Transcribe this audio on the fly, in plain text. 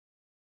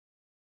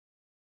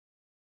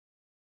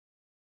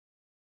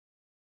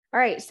All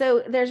right.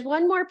 So there's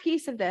one more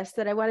piece of this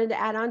that I wanted to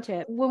add on to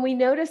it. When we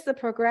notice the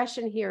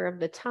progression here of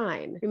the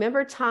time,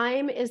 remember,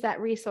 time is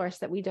that resource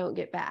that we don't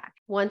get back.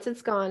 Once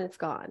it's gone, it's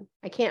gone.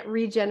 I can't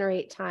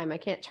regenerate time. I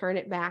can't turn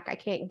it back. I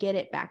can't get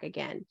it back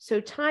again. So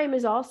time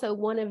is also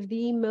one of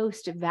the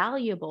most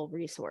valuable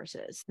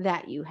resources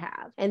that you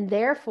have. And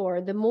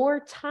therefore, the more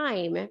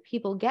time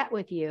people get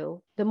with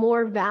you, the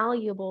more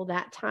valuable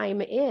that time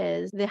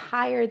is, the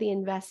higher the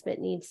investment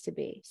needs to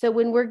be. So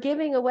when we're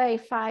giving away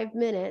 5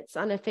 minutes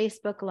on a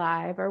Facebook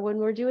Live, or when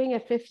we're doing a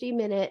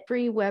 50-minute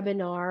free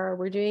webinar, or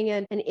we're doing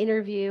an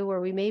interview,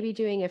 or we may be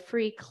doing a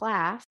free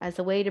class as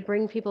a way to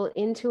bring people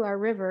into our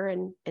river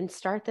and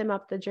start them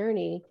up the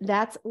journey,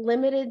 that's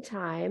limited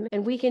time,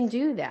 and we can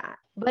do that.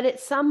 But at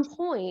some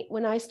point,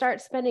 when I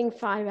start spending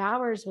 5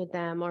 hours with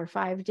them, or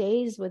 5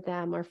 days with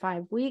them, or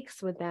 5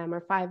 weeks with them,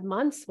 or 5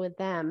 months with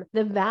them,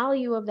 the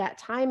value of that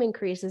time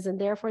increases, and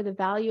therefore the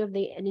value of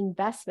the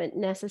investment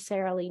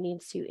necessarily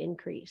needs to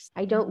increase.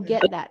 I don't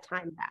get that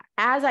time back.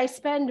 As I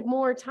spend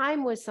more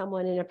time with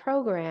someone in a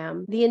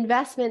program, the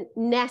investment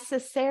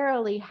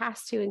necessarily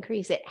has to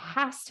increase. It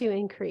has to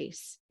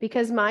increase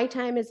because my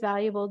time is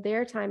valuable.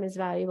 Their time is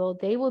valuable.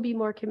 They will be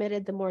more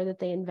committed the more that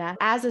they invest.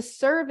 As a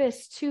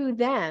service to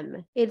them,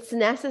 it's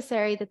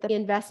necessary that the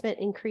investment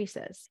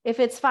increases. If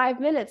it's 5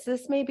 minutes,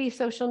 this may be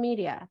social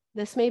media.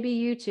 This may be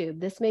YouTube.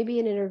 This may be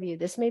an interview.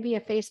 This may be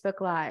a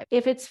Facebook Live.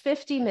 If it's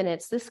 50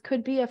 minutes, this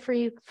could be a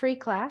free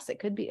class. It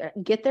could be,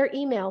 get their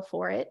email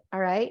for it. All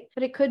right.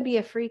 But it could be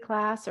a free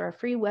class or a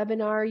free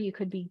webinar. You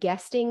could be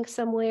guesting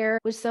somewhere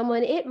with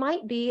someone. It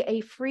might be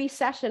a free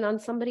session on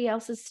somebody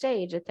else's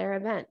stage at their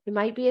event. It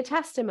might be a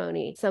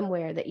testimony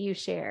somewhere that you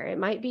share. It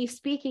might be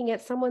speaking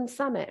at someone's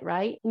summit,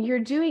 right? And you're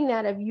doing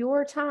that of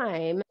your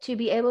time to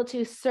be able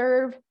to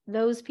serve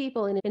those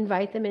people and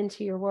invite them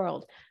into your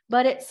world.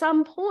 But at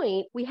some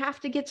point, we have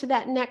to get to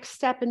that next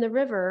step in the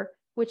river,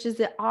 which is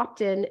the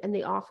opt-in and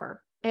the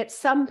offer. At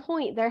some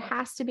point, there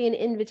has to be an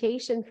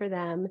invitation for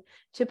them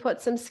to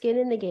put some skin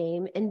in the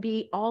game and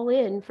be all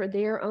in for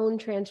their own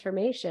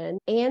transformation,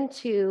 and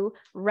to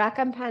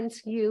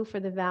recompense you for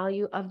the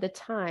value of the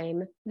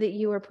time that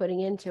you are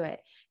putting into it.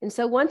 And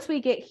so once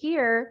we get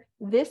here,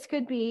 this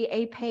could be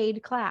a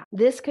paid class.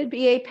 This could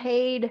be a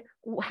paid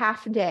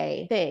half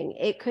day thing.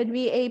 It could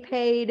be a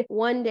paid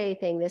 1 day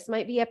thing. This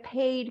might be a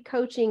paid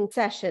coaching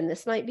session.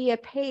 This might be a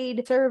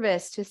paid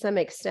service to some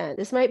extent.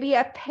 This might be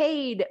a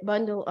paid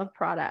bundle of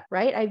product,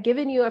 right? I've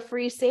given you a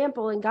free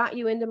sample and got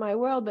you into my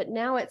world, but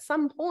now at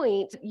some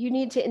point you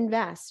need to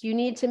invest. You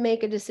need to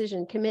make a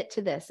decision, commit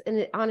to this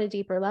and on a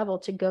deeper level,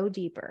 to go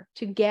deeper,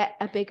 to get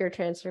a bigger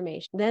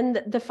transformation.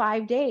 Then the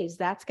 5 days,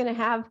 that's going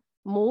to have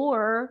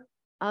more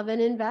of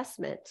an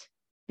investment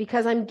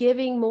because I'm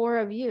giving more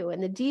of you.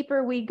 And the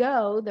deeper we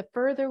go, the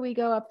further we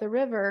go up the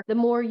river, the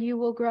more you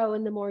will grow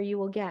and the more you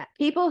will get.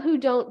 People who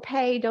don't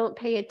pay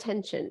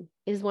attention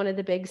is one of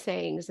the big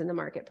sayings in the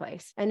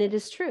marketplace. And it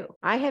is true.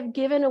 I have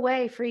given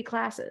away free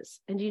classes.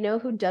 And do you know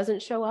who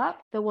doesn't show up?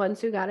 The ones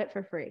who got it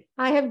for free.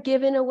 I have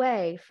given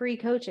away free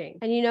coaching.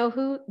 And you know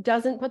who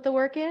doesn't put the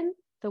work in?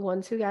 The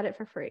ones who got it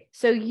for free.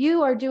 So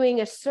you are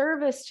doing a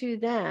service to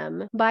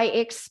them by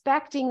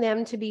expecting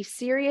them to be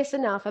serious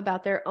enough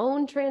about their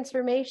own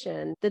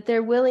transformation that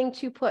they're willing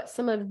to put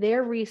some of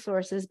their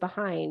resources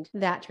behind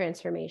that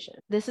transformation.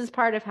 This is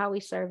part of how we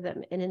serve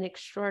them in an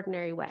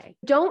extraordinary way.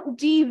 Don't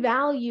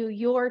devalue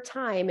your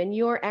time and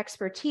your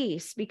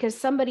expertise because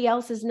somebody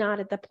else is not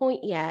at the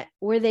point yet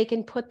where they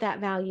can put that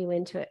value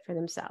into it for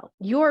themselves.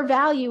 Your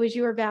value is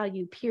your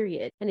value,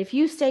 period. And if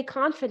you stay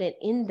confident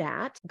in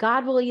that,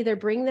 God will either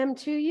bring them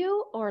to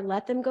you or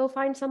let them go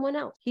find someone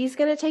else. He's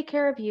going to take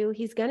care of you.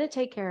 He's going to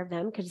take care of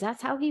them because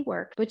that's how he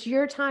works. But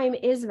your time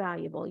is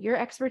valuable. Your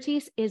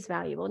expertise is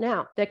valuable.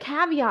 Now, the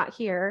caveat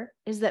here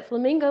is that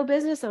Flamingo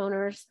business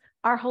owners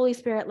are Holy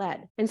Spirit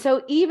led. And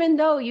so even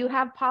though you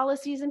have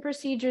policies and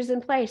procedures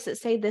in place that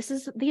say this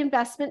is the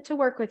investment to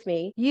work with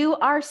me, you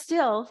are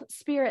still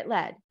Spirit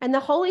led. And the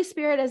Holy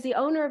Spirit, as the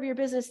owner of your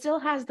business, still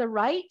has the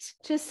right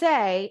to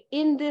say,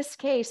 in this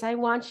case, I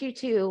want you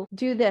to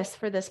do this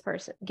for this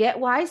person. Get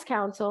wise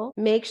counsel,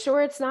 make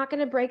sure it's not going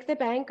to break the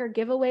bank or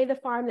give away the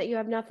farm that you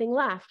have nothing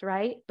left,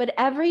 right? But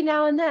every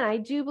now and then, I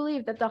do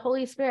believe that the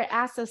Holy Spirit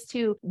asks us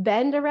to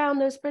bend around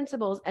those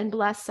principles and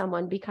bless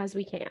someone because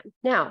we can.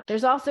 Now,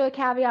 there's also a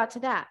caveat to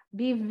that.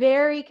 Be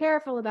very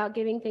careful about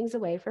giving things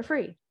away for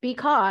free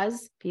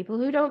because people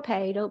who don't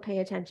pay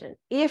attention.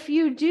 If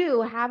you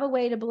do have a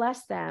way to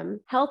bless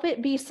them, help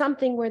it be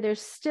something where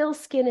there's still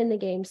skin in the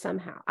game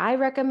somehow. I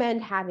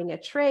recommend having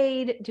a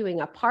trade, doing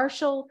a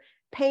partial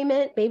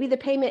payment. Maybe the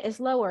payment is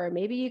lower.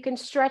 Maybe you can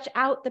stretch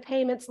out the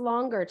payments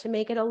longer to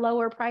make it a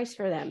lower price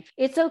for them.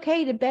 It's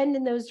okay to bend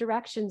in those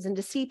directions and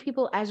to see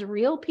people as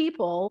real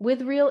people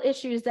with real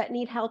issues that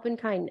need help and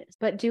kindness,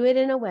 but do it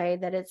in a way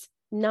that it's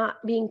not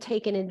being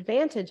taken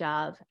advantage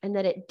of and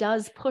that it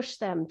does push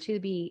them to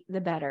be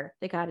the better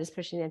that God is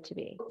pushing them to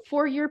be.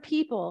 For your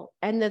people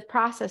and the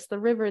process, the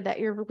river that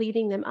you're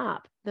leading them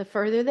up, the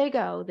further they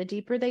go, the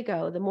deeper they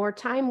go, the more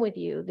time with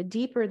you, the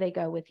deeper they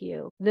go with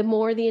you, the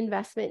more the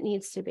investment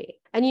needs to be.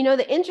 And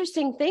the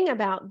interesting thing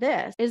about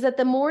this is that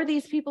the more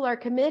these people are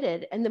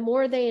committed and the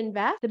more they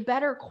invest, the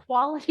better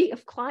quality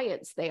of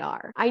clients they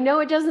are. I know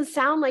it doesn't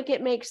sound like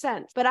it makes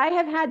sense, but I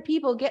have had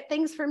people get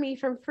things for me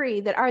from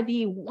free that are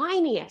the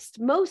whiniest,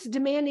 most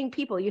demanding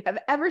people you have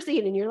ever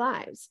seen in your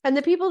lives. And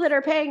the people that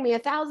are paying me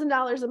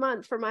 $1,000 a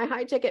month for my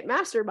high ticket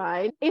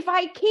mastermind, if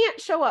I can't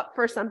show up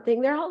for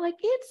something, they're all like,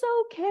 it's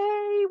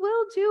okay,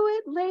 we'll do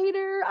it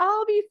later,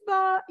 I'll be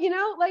fine,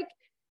 like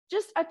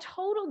just a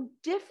total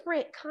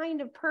different kind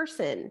of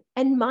person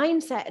and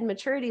mindset and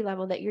maturity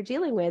level that you're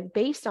dealing with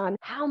based on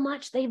how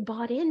much they've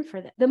bought in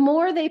for them. The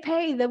more they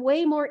pay, the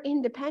way more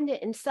independent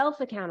and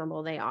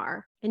self-accountable they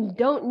are and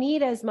don't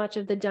need as much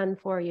of the done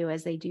for you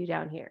as they do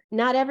down here.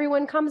 Not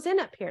everyone comes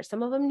in up here.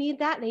 Some of them need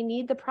that. They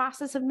need the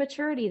process of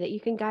maturity that you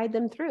can guide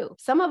them through.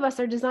 Some of us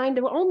are designed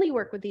to only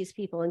work with these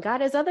people, and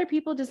God has other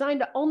people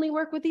designed to only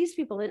work with these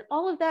people. And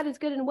all of that is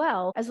good and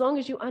well, as long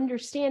as you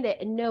understand it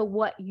and know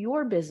what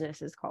your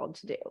business is called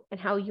to do and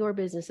how your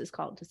business is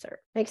called to serve.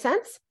 Make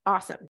sense? Awesome.